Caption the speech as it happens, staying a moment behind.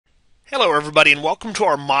Hello everybody and welcome to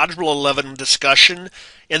our Module 11 discussion.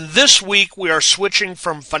 In this week we are switching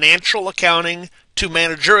from financial accounting to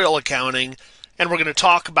managerial accounting, and we're going to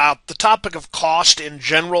talk about the topic of cost in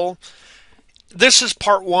general. This is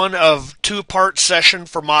part one of two-part session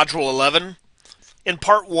for Module 11. In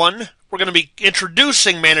part one we're going to be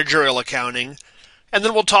introducing managerial accounting, and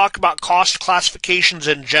then we'll talk about cost classifications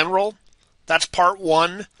in general. That's part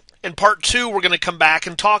one. In part two we're going to come back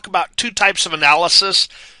and talk about two types of analysis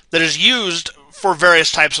that is used for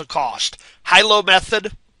various types of cost: high-low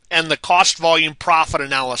method and the cost volume profit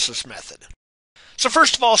analysis method. So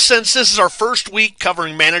first of all, since this is our first week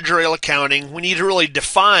covering managerial accounting, we need to really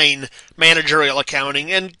define managerial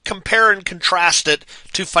accounting and compare and contrast it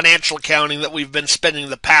to financial accounting that we've been spending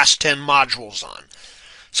the past 10 modules on.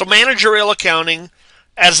 So managerial accounting,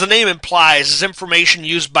 as the name implies, is information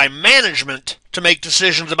used by management to make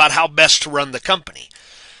decisions about how best to run the company.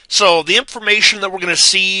 So the information that we're going to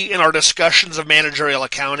see in our discussions of managerial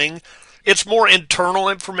accounting, it's more internal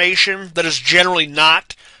information that is generally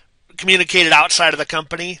not communicated outside of the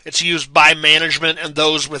company. It's used by management and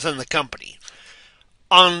those within the company.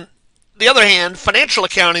 On the other hand, financial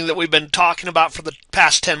accounting that we've been talking about for the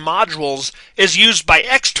past 10 modules is used by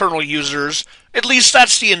external users. At least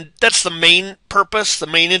that's the main purpose, the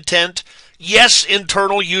main intent. Yes,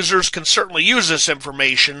 internal users can certainly use this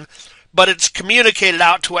information, but it's communicated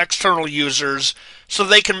out to external users so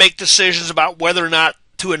they can make decisions about whether or not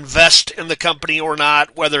to invest in the company or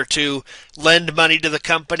not, whether to lend money to the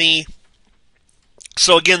company.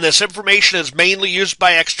 So again, this information is mainly used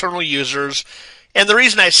by external users, and the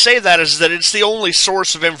reason I say that is that it's the only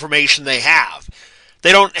source of information they have.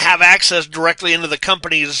 They don't have access directly into the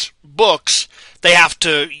company's books. They have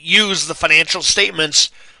to use the financial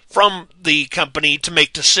statements from the company to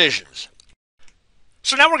make decisions.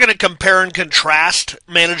 So now we're going to compare and contrast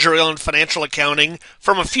managerial and financial accounting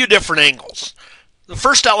from a few different angles. The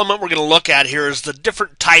first element we're going to look at here is the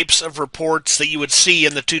different types of reports that you would see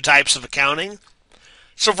in the two types of accounting.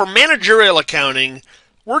 So for managerial accounting,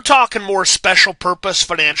 we're talking more special purpose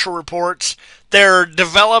financial reports. They're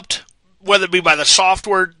developed, whether it be by the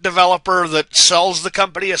software developer that sells the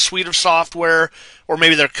company a suite of software, or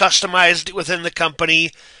maybe they're customized within the company,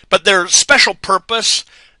 but they're special purpose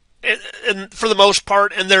and for the most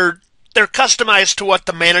part, and they're customized to what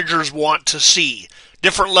the managers want to see.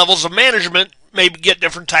 Different levels of management may get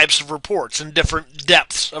different types of reports and different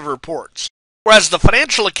depths of reports. Whereas the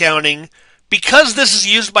financial accounting, because this is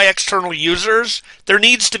used by external users, there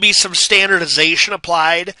needs to be some standardization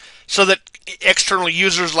applied so that external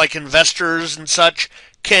users like investors and such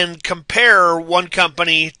can compare one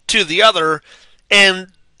company to the other,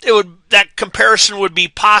 and that comparison would be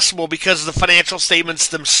possible because the financial statements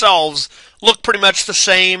themselves look pretty much the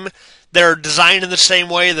same. They're designed in the same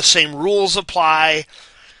way. The same rules apply.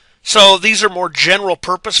 So these are more general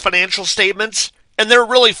purpose financial statements, and there are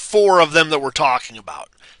really four of them that we're talking about: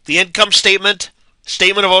 the income statement,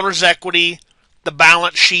 statement of owner's equity, the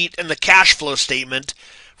balance sheet, and the cash flow statement.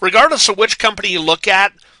 Regardless of which company you look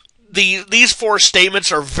at, these four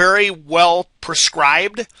statements are very well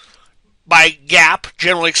prescribed by GAAP,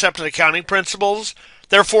 generally accepted accounting principles.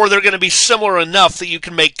 Therefore, they're going to be similar enough that you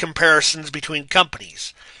can make comparisons between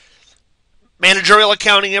companies. Managerial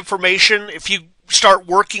accounting information, if you start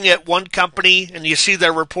working at one company and you see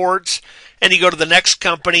their reports and you go to the next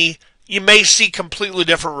company, you may see completely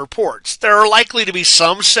different reports. There are likely to be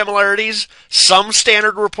some similarities, some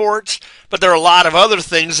standard reports, but there are a lot of other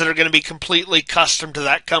things that are going to be completely custom to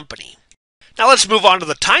that company. Now let's move on to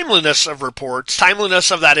the timeliness of reports,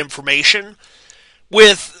 timeliness of that information.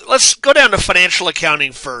 Let's go down to financial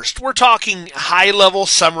accounting first. We're talking high-level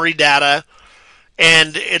summary data,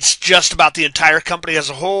 and it's just about the entire company as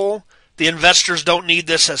a whole. The investors don't need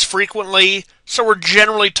this as frequently, so we're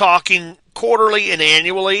generally talking quarterly and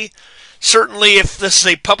annually. Certainly, if this is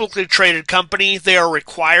a publicly traded company, they are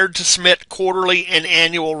required to submit quarterly and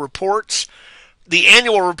annual reports. The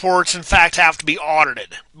annual reports, in fact, have to be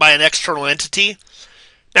audited by an external entity.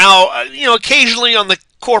 Now, occasionally on the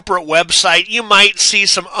corporate website, you might see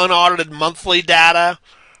some unaudited monthly data,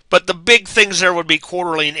 but the big things there would be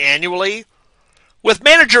quarterly and annually. With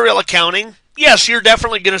managerial accounting, yes, you're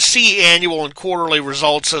definitely going to see annual and quarterly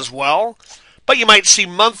results as well, but you might see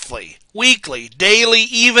monthly, weekly, daily,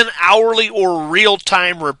 even hourly or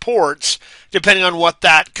real-time reports, depending on what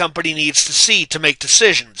that company needs to see to make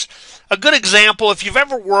decisions. A good example, if you've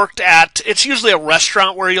ever worked it's usually a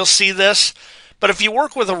restaurant where you'll see this, but if you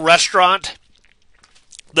work with a restaurant,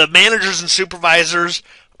 the managers and supervisors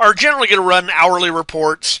are generally going to run hourly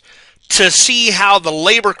reports to see how the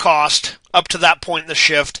labor cost up to that point in the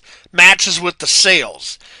shift matches with the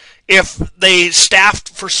sales. if they staffed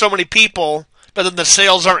for so many people, but then the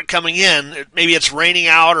sales aren't coming in, maybe it's raining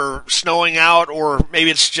out or snowing out, or maybe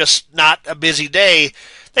it's just not a busy day,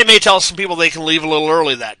 they may tell some people they can leave a little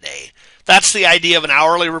early that day. That's the idea of an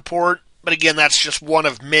hourly report, but again, that's just one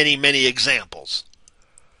of many, many examples.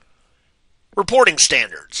 Reporting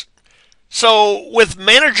standards. So with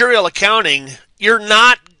managerial accounting, you're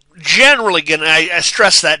not generally going to, I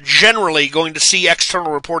stress that, generally going to see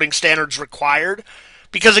external reporting standards required,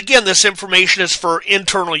 because again, this information is for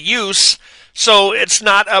internal use, so it's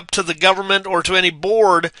not up to the government or to any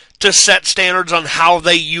board to set standards on how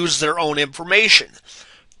they use their own information.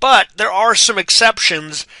 But there are some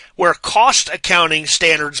exceptions where Cost Accounting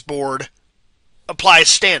Standards Board applies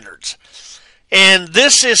standards. And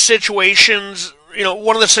this is situations,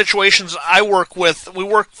 one of the situations I work with, we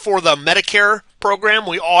work for the Medicare program.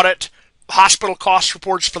 We audit hospital cost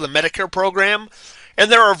reports for the Medicare program. And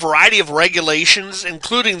there are a variety of regulations,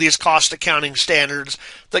 including these cost accounting standards,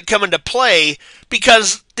 that come into play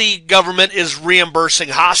because the government is reimbursing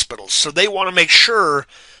hospitals. So they want to make sure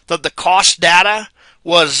that the cost data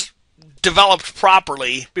was developed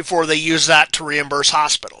properly before they use that to reimburse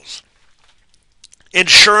hospitals.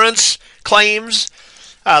 Insurance claims,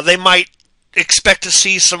 they might expect to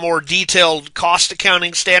see some more detailed cost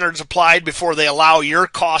accounting standards applied before they allow your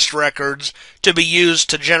cost records to be used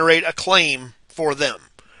to generate a claim for them.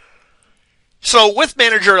 So with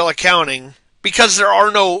managerial accounting, because there are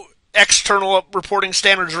no external reporting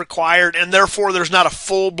standards required, and therefore there's not a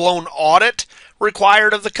full-blown audit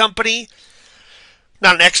required of the company,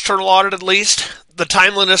 not an external audit at least, the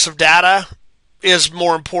timeliness of data is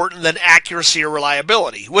more important than accuracy or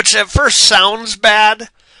reliability, which at first sounds bad,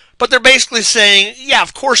 but they're basically saying, yeah,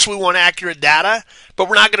 of course we want accurate data, but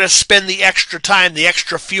we're not going to spend the extra time, the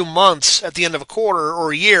extra few months at the end of a quarter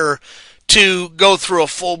or a year to go through a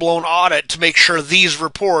full-blown audit to make sure these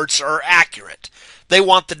reports are accurate. They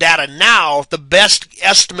want the data now, the best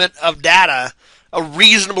estimate of data, a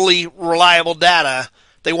reasonably reliable data.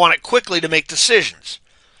 They want it quickly to make decisions.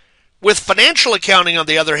 With financial accounting, on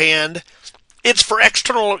the other hand, it's for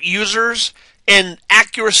external users, and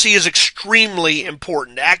accuracy is extremely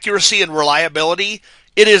important. Accuracy and reliability,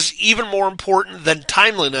 it is even more important than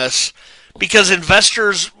timeliness, because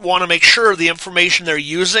investors want to make sure the information they're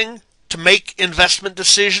using to make investment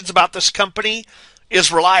decisions about this company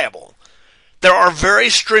is reliable. There are very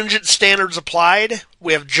stringent standards applied.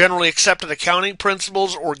 We have generally accepted accounting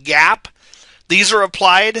principles, or GAAP. These are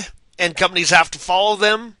applied, and companies have to follow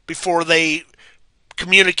them before they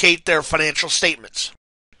communicate their financial statements.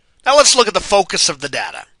 Now let's look at the focus of the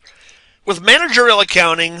data. With managerial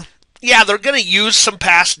accounting, yeah, they're going to use some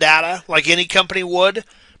past data like any company would,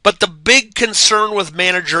 but the big concern with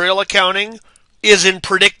managerial accounting is in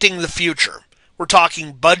predicting the future. We're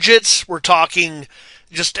talking budgets, we're talking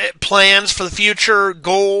just plans for the future,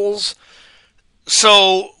 goals.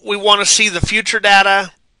 So we want to see the future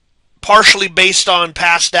data, partially based on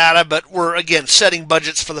past data, but we're, again, setting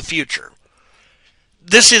budgets for the future.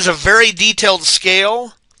 This is a very detailed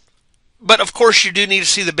scale, but of course you do need to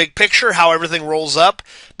see the big picture, how everything rolls up,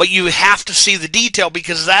 but you have to see the detail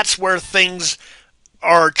because that's where things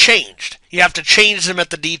are changed. You have to change them at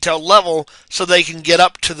the detail level so they can get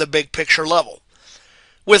up to the big picture level.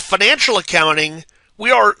 With financial accounting, we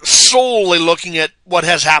are solely looking at what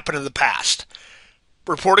has happened in the past.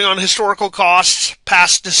 Reporting on historical costs,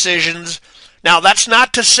 past decisions. Now, that's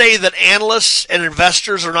not to say that analysts and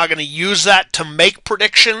investors are not going to use that to make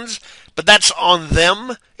predictions, but that's on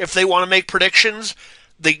them if they want to make predictions.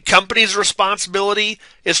 The company's responsibility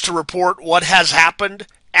is to report what has happened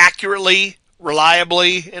accurately,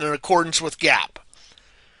 reliably, and in accordance with GAAP.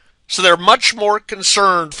 So they're much more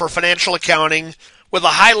concerned for financial accounting with a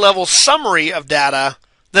high-level summary of data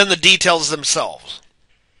than the details themselves.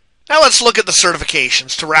 Now let's look at the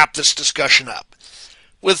certifications to wrap this discussion up.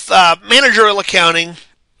 With managerial accounting,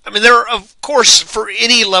 there are, of course, for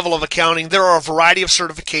any level of accounting, there are a variety of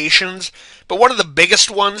certifications, but one of the biggest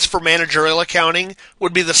ones for managerial accounting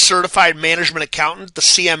would be the Certified Management Accountant, the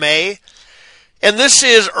CMA. And this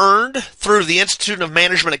is earned through the Institute of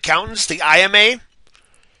Management Accountants, the IMA.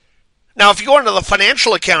 Now, if you go into the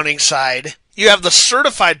financial accounting side, you have the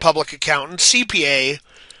Certified Public Accountant, CPA,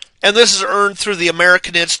 and this is earned through the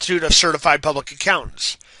American Institute of Certified Public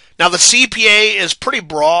Accountants. Now, the CPA is pretty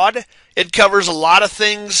broad. It covers a lot of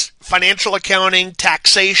things: financial accounting,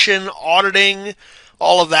 taxation, auditing,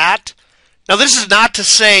 all of that. Now, this is not to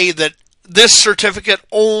say that this certificate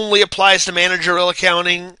only applies to managerial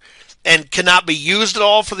accounting and cannot be used at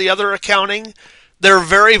all for the other accounting. They're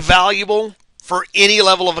very valuable for any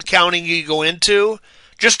level of accounting you go into,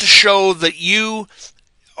 just to show that you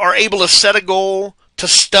are able to set a goal to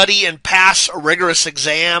study and pass a rigorous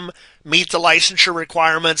exam, meet the licensure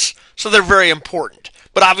requirements, so they're very important.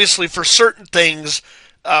 But obviously for certain things,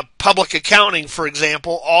 public accounting, for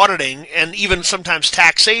example, auditing, and even sometimes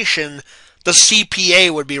taxation, the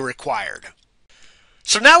CPA would be required.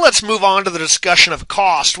 So now let's move on to the discussion of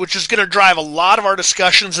cost, which is going to drive a lot of our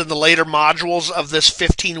discussions in the later modules of this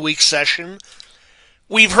 15-week session.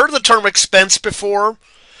 We've heard the term expense before,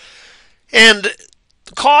 and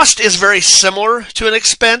cost is very similar to an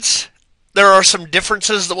expense. There are some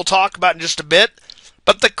differences that we'll talk about in just a bit,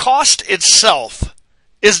 but the cost itself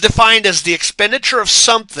is defined as the expenditure of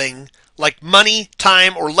something like money,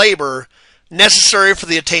 time, or labor necessary for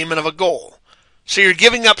the attainment of a goal. So you're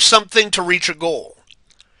giving up something to reach a goal.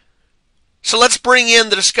 So let's bring in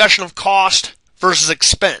the discussion of cost versus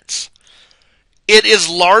expense. It is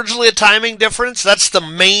largely a timing difference. That's the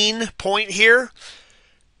main point here.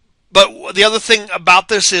 But the other thing about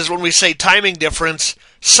this is when we say timing difference,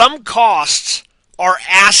 some costs are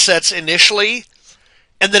assets initially,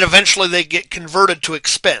 and then eventually they get converted to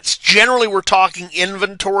expense. Generally, we're talking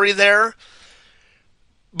inventory there.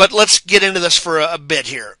 But let's get into this for a bit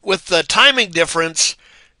here. With the timing difference,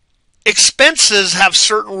 expenses have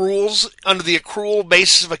certain rules under the accrual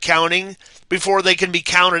basis of accounting before they can be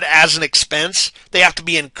counted as an expense. They have to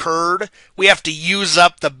be incurred. We have to use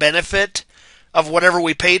up the benefit of whatever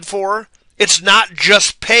we paid for. It's not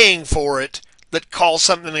just paying for it that calls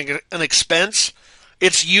something an expense.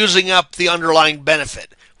 It's using up the underlying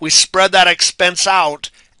benefit. We spread that expense out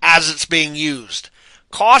as it's being used.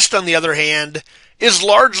 Cost, on the other hand, is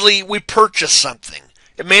largely we purchase something.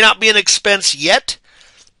 It may not be an expense yet,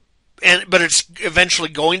 but it's eventually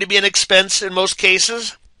going to be an expense in most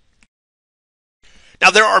cases.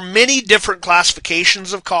 Now, there are many different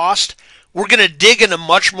classifications of cost. We're going to dig into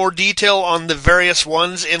much more detail on the various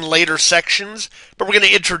ones in later sections, but we're going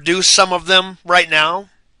to introduce some of them right now.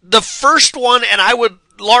 The first one, and I would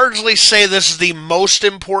largely say this is the most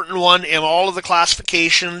important one in all of the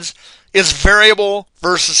classifications, is variable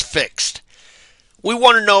versus fixed. We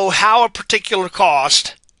want to know how a particular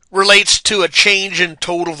cost relates to a change in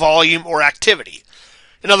total volume or activity.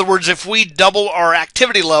 In other words, if we double our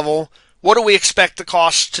activity level, what do we expect the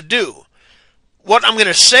costs to do? What I'm going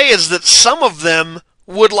to say is that some of them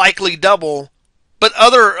would likely double, but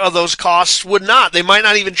other of those costs would not. They might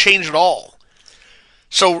not even change at all.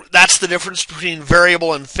 So that's the difference between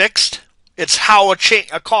variable and fixed. It's how a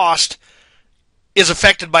cost is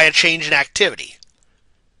affected by a change in activity.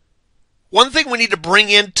 One thing we need to bring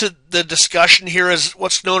into the discussion here is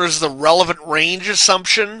what's known as the relevant range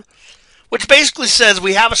assumption, which basically says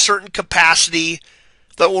we have a certain capacity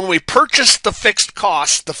that when we purchase the fixed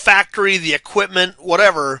cost, the factory, the equipment,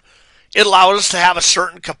 whatever, it allows us to have a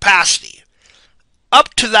certain capacity.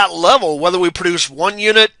 Up to that level, whether we produce 1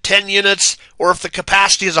 unit, 10 units, or if the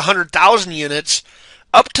capacity is 100,000 units,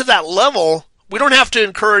 up to that level, we don't have to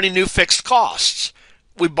incur any new fixed costs.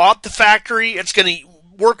 We bought the factory, it's going to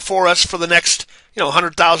work for us for the next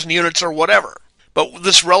 100,000 units or whatever. But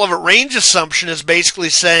this relevant range assumption is basically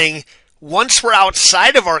saying once we're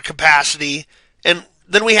outside of our capacity, and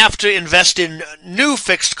then we have to invest in new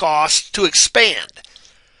fixed costs to expand.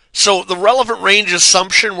 So the relevant range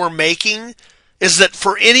assumption we're making is that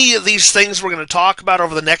for any of these things we're going to talk about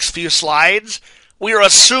over the next few slides, we are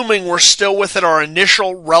assuming we're still within our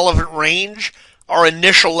initial relevant range, our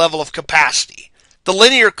initial level of capacity. The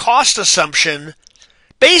linear cost assumption,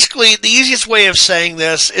 basically the easiest way of saying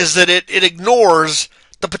this is that it ignores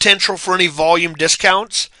the potential for any volume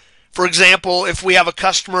discounts. For example, if we have a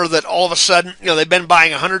customer that all of a sudden, they've been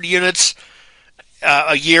buying 100 units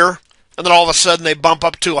a year, and then all of a sudden they bump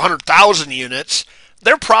up to 100,000 units,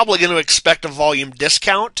 they're probably going to expect a volume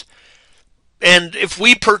discount. And if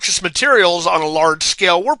we purchase materials on a large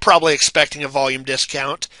scale, we're probably expecting a volume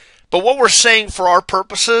discount. But what we're saying for our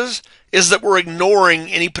purposes is that we're ignoring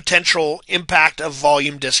any potential impact of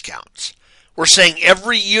volume discounts. We're saying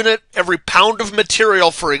every unit, every pound of material,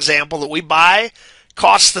 for example, that we buy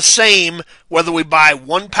costs the same whether we buy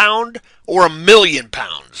 1 pound or 1,000,000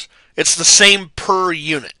 pounds. It's the same per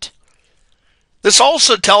unit. This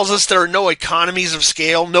also tells us there are no economies of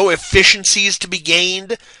scale, no efficiencies to be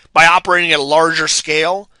gained by operating at a larger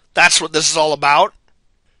scale. That's what this is all about.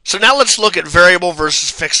 So now let's look at variable versus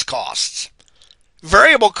fixed costs.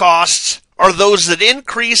 Variable costs are those that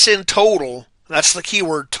increase in total, that's the key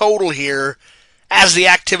word, total here, as the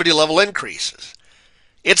activity level increases.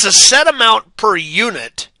 It's a set amount per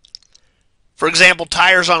unit. For example,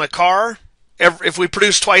 tires on a car. If we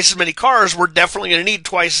produce twice as many cars, we're definitely going to need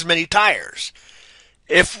twice as many tires.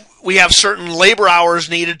 If we have certain labor hours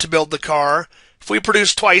needed to build the car, if we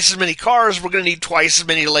produce twice as many cars, we're going to need twice as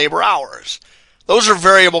many labor hours. Those are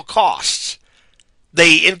variable costs.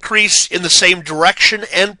 They increase in the same direction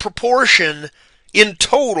and proportion in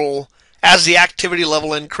total as the activity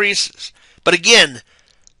level increases. But again,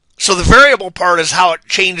 so the variable part is how it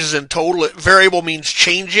changes in total. Variable means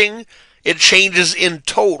changing. It changes in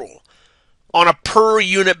total. On a per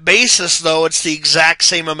unit basis, though, it's the exact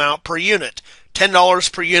same amount per unit.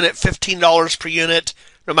 $10 per unit, $15 per unit,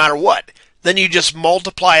 no matter what. Then you just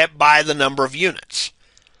multiply it by the number of units.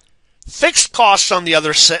 Fixed costs, on the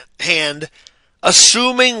other hand,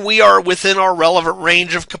 assuming we are within our relevant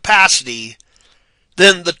range of capacity,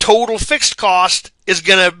 then the total fixed cost is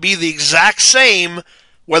going to be the exact same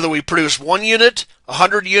whether we produce 1 unit,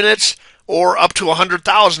 100 units, or up to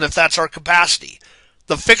 100,000 if that's our capacity.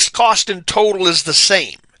 The fixed cost in total is the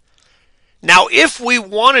same. Now, if we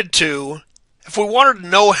wanted to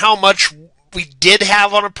know how much we did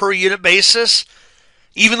have on a per unit basis,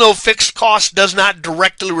 even though fixed cost does not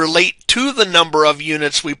directly relate to the number of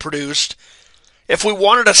units we produced, if we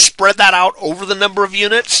wanted to spread that out over the number of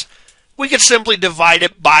units, we could simply divide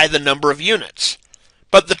it by the number of units.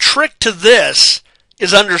 But the trick to this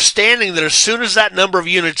is understanding that as soon as that number of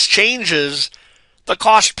units changes, the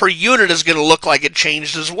cost per unit is going to look like it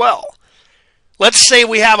changed as well. Let's say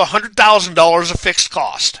we have $100,000 of fixed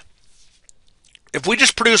cost. If we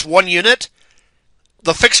just produce 1 unit,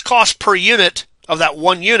 the fixed cost per unit of that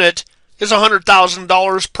 1 unit is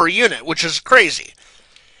 $100,000 per unit, which is crazy.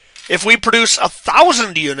 If we produce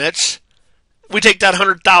 1,000 units, we take that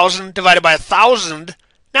 100,000 divided by 1,000,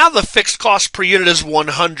 now the fixed cost per unit is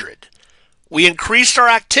 100. We increased our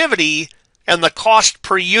activity and the cost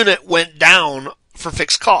per unit went down for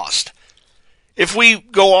fixed cost. If we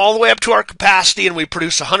go all the way up to our capacity and we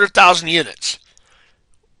produce 100,000 units,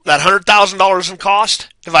 that $100,000 in cost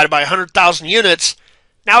divided by 100,000 units,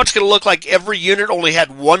 now it's going to look like every unit only had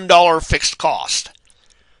 $1 fixed cost.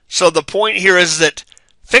 So the point here is that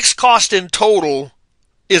fixed cost in total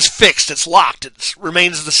is fixed. It's locked. It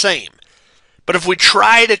remains the same. But if we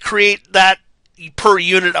try to create that per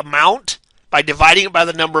unit amount by dividing it by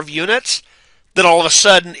the number of units, then all of a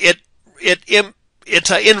sudden it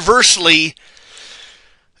inversely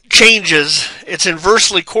changes. It's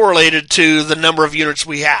inversely correlated to the number of units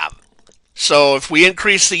we have. So if we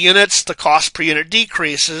increase the units, the cost per unit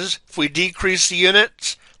decreases. If we decrease the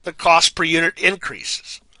units, the cost per unit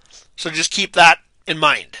increases. So just keep that in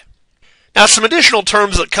mind. Now, some additional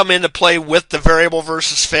terms that come into play with the variable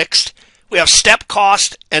versus fixed. We have step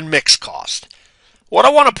cost and mixed cost. What I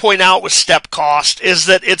want to point out with step cost is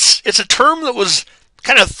that it's a term that was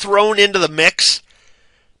kind of thrown into the mix,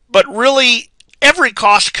 but really every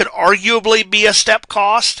cost could arguably be a step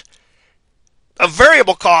cost. A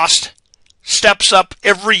variable cost steps up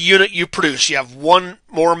every unit you produce. You have one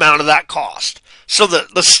more amount of that cost. So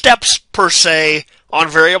the steps per se on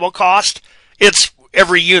variable cost, it's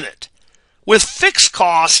every unit. With fixed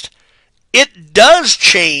cost, it does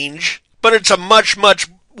change, but it's a much, much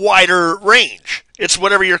wider range. It's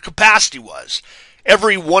whatever your capacity was.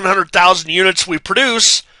 Every 100,000 units we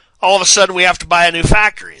produce, all of a sudden we have to buy a new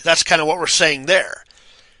factory. That's kind of what we're saying there.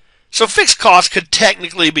 So fixed cost could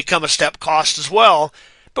technically become a step cost as well,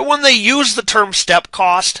 but when they use the term step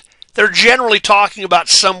cost, they're generally talking about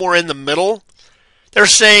somewhere in the middle. They're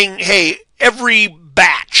saying, hey, every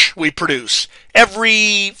batch we produce,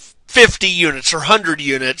 every 50 units or 100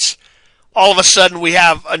 units, all of a sudden we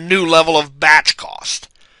have a new level of batch cost.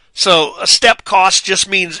 So a step cost just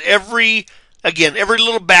means every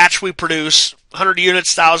little batch we produce, 100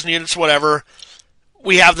 units, 1,000 units, whatever,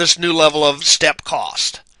 we have this new level of step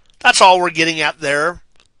cost. That's all we're getting at there.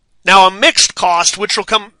 Now a mixed cost, which will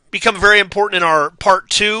become very important in our part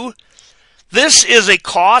 2, this is a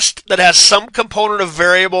cost that has some component of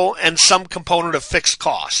variable and some component of fixed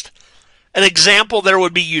cost. An example there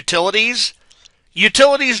would be utilities.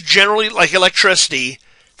 Utilities generally, like electricity,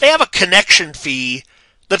 they have a connection fee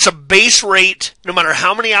that's a base rate no matter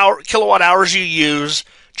how many kilowatt hours you use.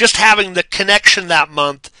 Just having the connection that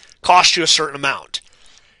month costs you a certain amount.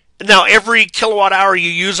 Now every kilowatt hour you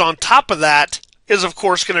use on top of that is of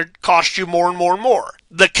course going to cost you more and more and more.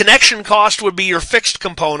 The connection cost would be your fixed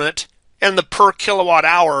component, and the per kilowatt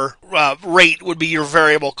hour rate would be your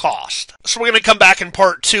variable cost. So we're going to come back in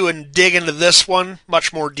part 2 and dig into this one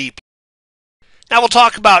much more deeply. Now we'll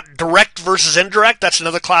talk about direct versus indirect. That's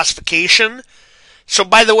another classification. So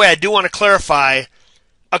by the way, I do want to clarify,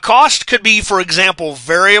 a cost could be, for example,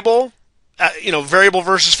 variable. Variable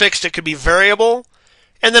versus fixed, it could be variable,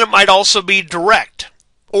 and then it might also be direct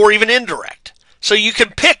or even indirect. So you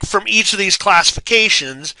can pick from each of these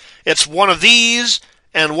classifications. It's one of these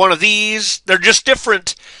and one of these. They're just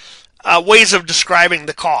different ways of describing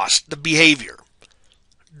the cost, the behavior.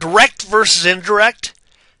 Direct versus indirect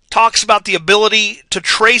talks about the ability to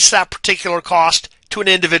trace that particular cost to an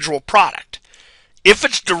individual product. If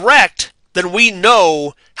it's direct, then we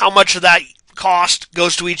know how much of that cost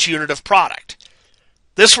goes to each unit of product.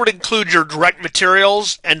 This would include your direct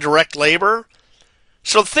materials and direct labor.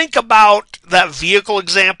 So think about that vehicle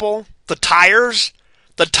example, the tires.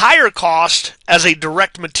 The tire cost as a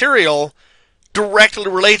direct material directly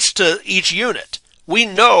relates to each unit. We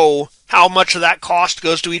know how much of that cost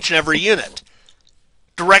goes to each and every unit.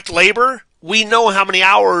 Direct labor, we know how many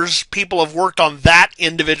hours people have worked on that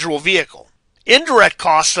individual vehicle. Indirect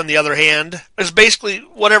costs, on the other hand, is basically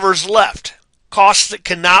whatever's left. Costs that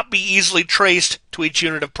cannot be easily traced to each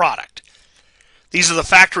unit of product. These are the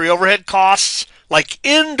factory overhead costs, like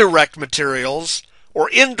indirect materials or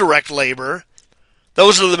indirect labor.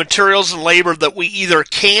 Those are the materials and labor that we either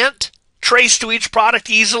can't trace to each product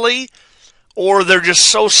easily, or they're just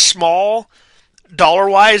so small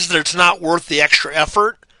dollar-wise that it's not worth the extra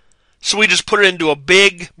effort. So we just put it into a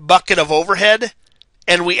big bucket of overhead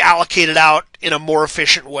and we allocate it out in a more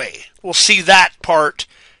efficient way. We'll see that part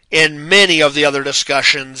in many of the other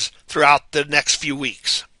discussions throughout the next few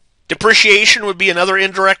weeks. Depreciation would be another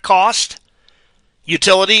indirect cost.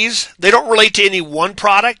 Utilities, they don't relate to any one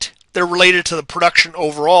product. They're related to the production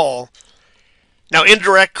overall. Now,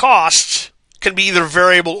 indirect costs can be either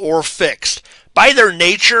variable or fixed. By their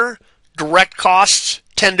nature, direct costs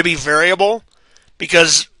tend to be variable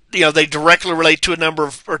because they directly relate to a number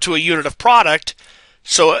of, or to a unit of product.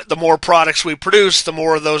 So the more products we produce, the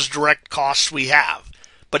more of those direct costs we have.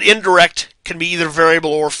 But indirect can be either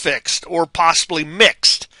variable or fixed, or possibly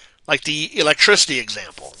mixed, like the electricity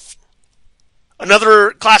example.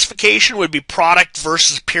 Another classification would be product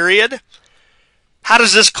versus period. How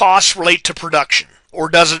does this cost relate to production? Or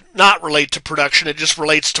does it not relate to production? It just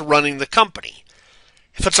relates to running the company.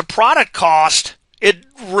 If it's a product cost, it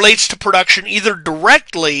relates to production either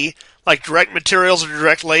directly, like direct materials or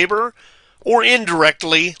direct labor, or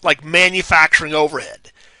indirectly, like manufacturing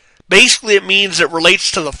overhead. Basically, it means it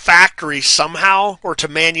relates to the factory somehow, or to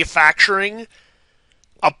manufacturing.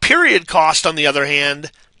 A period cost, on the other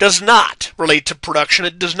hand, does not relate to production.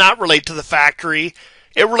 It does not relate to the factory.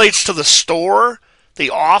 It relates to the store, the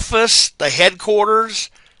office, the headquarters,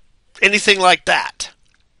 anything like that.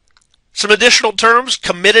 Some additional terms,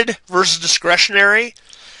 committed versus discretionary.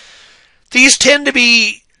 These tend to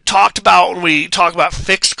be talked about when we talk about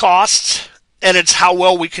fixed costs, and it's how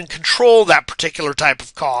well we can control that particular type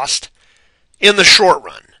of cost in the short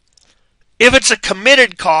run. If it's a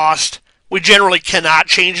committed cost, we generally cannot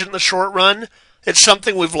change it in the short run. It's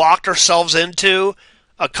something we've locked ourselves into,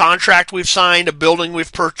 a contract we've signed, a building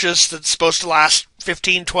we've purchased that's supposed to last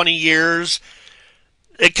 15, 20 years.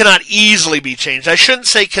 It cannot easily be changed. I shouldn't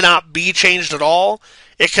say cannot be changed at all.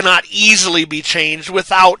 It cannot easily be changed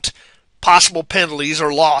without possible penalties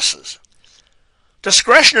or losses.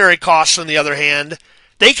 Discretionary costs, on the other hand,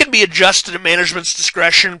 they can be adjusted at management's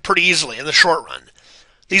discretion pretty easily in the short run.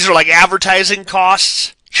 These are like advertising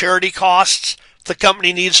costs, charity costs. If the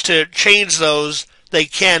company needs to change those, they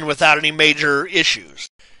can without any major issues.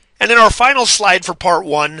 And in our final slide for part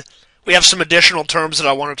 1, we have some additional terms that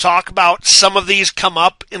I want to talk about. Some of these come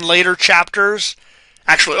up in later chapters.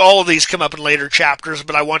 Actually, all of these come up in later chapters,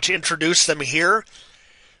 but I want to introduce them here.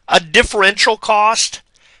 A differential cost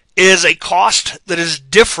is a cost that is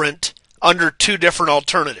different under two different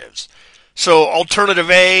alternatives. So alternative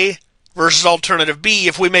A versus alternative B,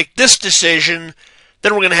 if we make this decision,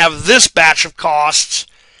 then we're going to have this batch of costs.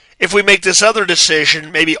 If we make this other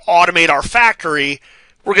decision, maybe automate our factory,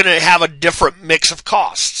 we're going to have a different mix of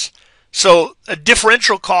costs. So a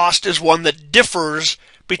differential cost is one that differs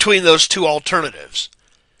between those two alternatives.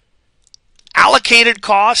 Allocated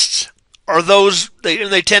costs are those,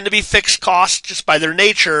 they tend to be fixed costs just by their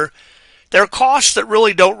nature. They're costs that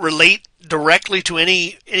really don't relate directly to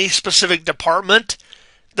any specific department.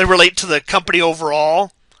 They relate to the company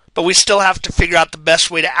overall, but we still have to figure out the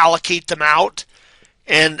best way to allocate them out.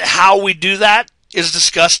 And how we do that is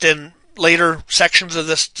discussed in later sections of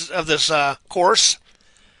this course.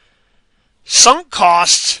 Sunk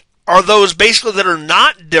costs are those basically that are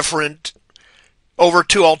not different over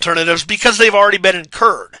two alternatives because they've already been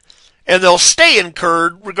incurred. And they'll stay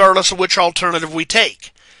incurred regardless of which alternative we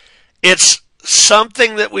take. It's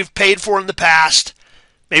something that we've paid for in the past.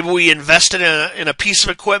 Maybe we invested in a piece of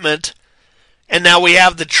equipment, and now we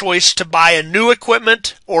have the choice to buy a new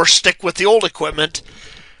equipment or stick with the old equipment.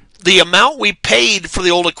 The amount we paid for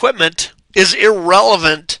the old equipment is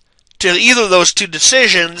irrelevant to either of those two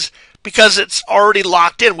decisions because it's already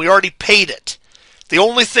locked in. We already paid it. The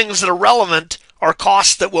only things that are relevant are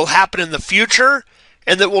costs that will happen in the future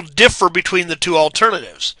and that will differ between the two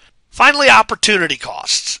alternatives. Finally, opportunity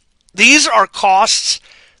costs. These are costs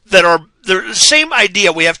that are the same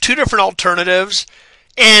idea. We have two different alternatives,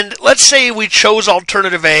 and let's say we chose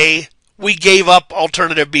alternative A, we gave up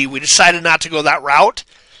alternative B. We decided not to go that route.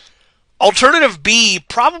 Alternative B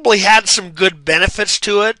probably had some good benefits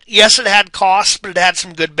to it. Yes, it had costs, but it had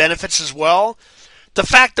some good benefits as well. The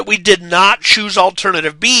fact that we did not choose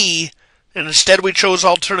alternative B, and instead we chose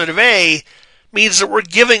alternative A, means that we're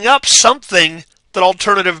giving up something that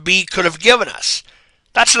alternative B could have given us.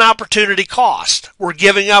 That's an opportunity cost. We're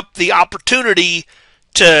giving up the opportunity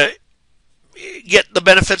to get the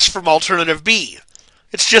benefits from alternative B.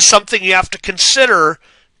 It's just something you have to consider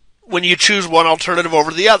when you choose one alternative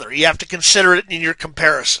over the other. You have to consider it in your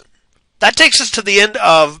comparison. That takes us to the end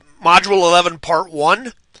of Module 11, Part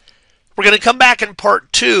 1. We're going to come back in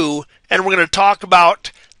Part 2, and we're going to talk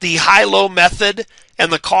about the high-low method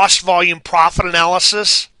and the cost volume profit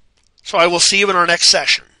analysis. So I will see you in our next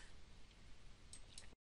session.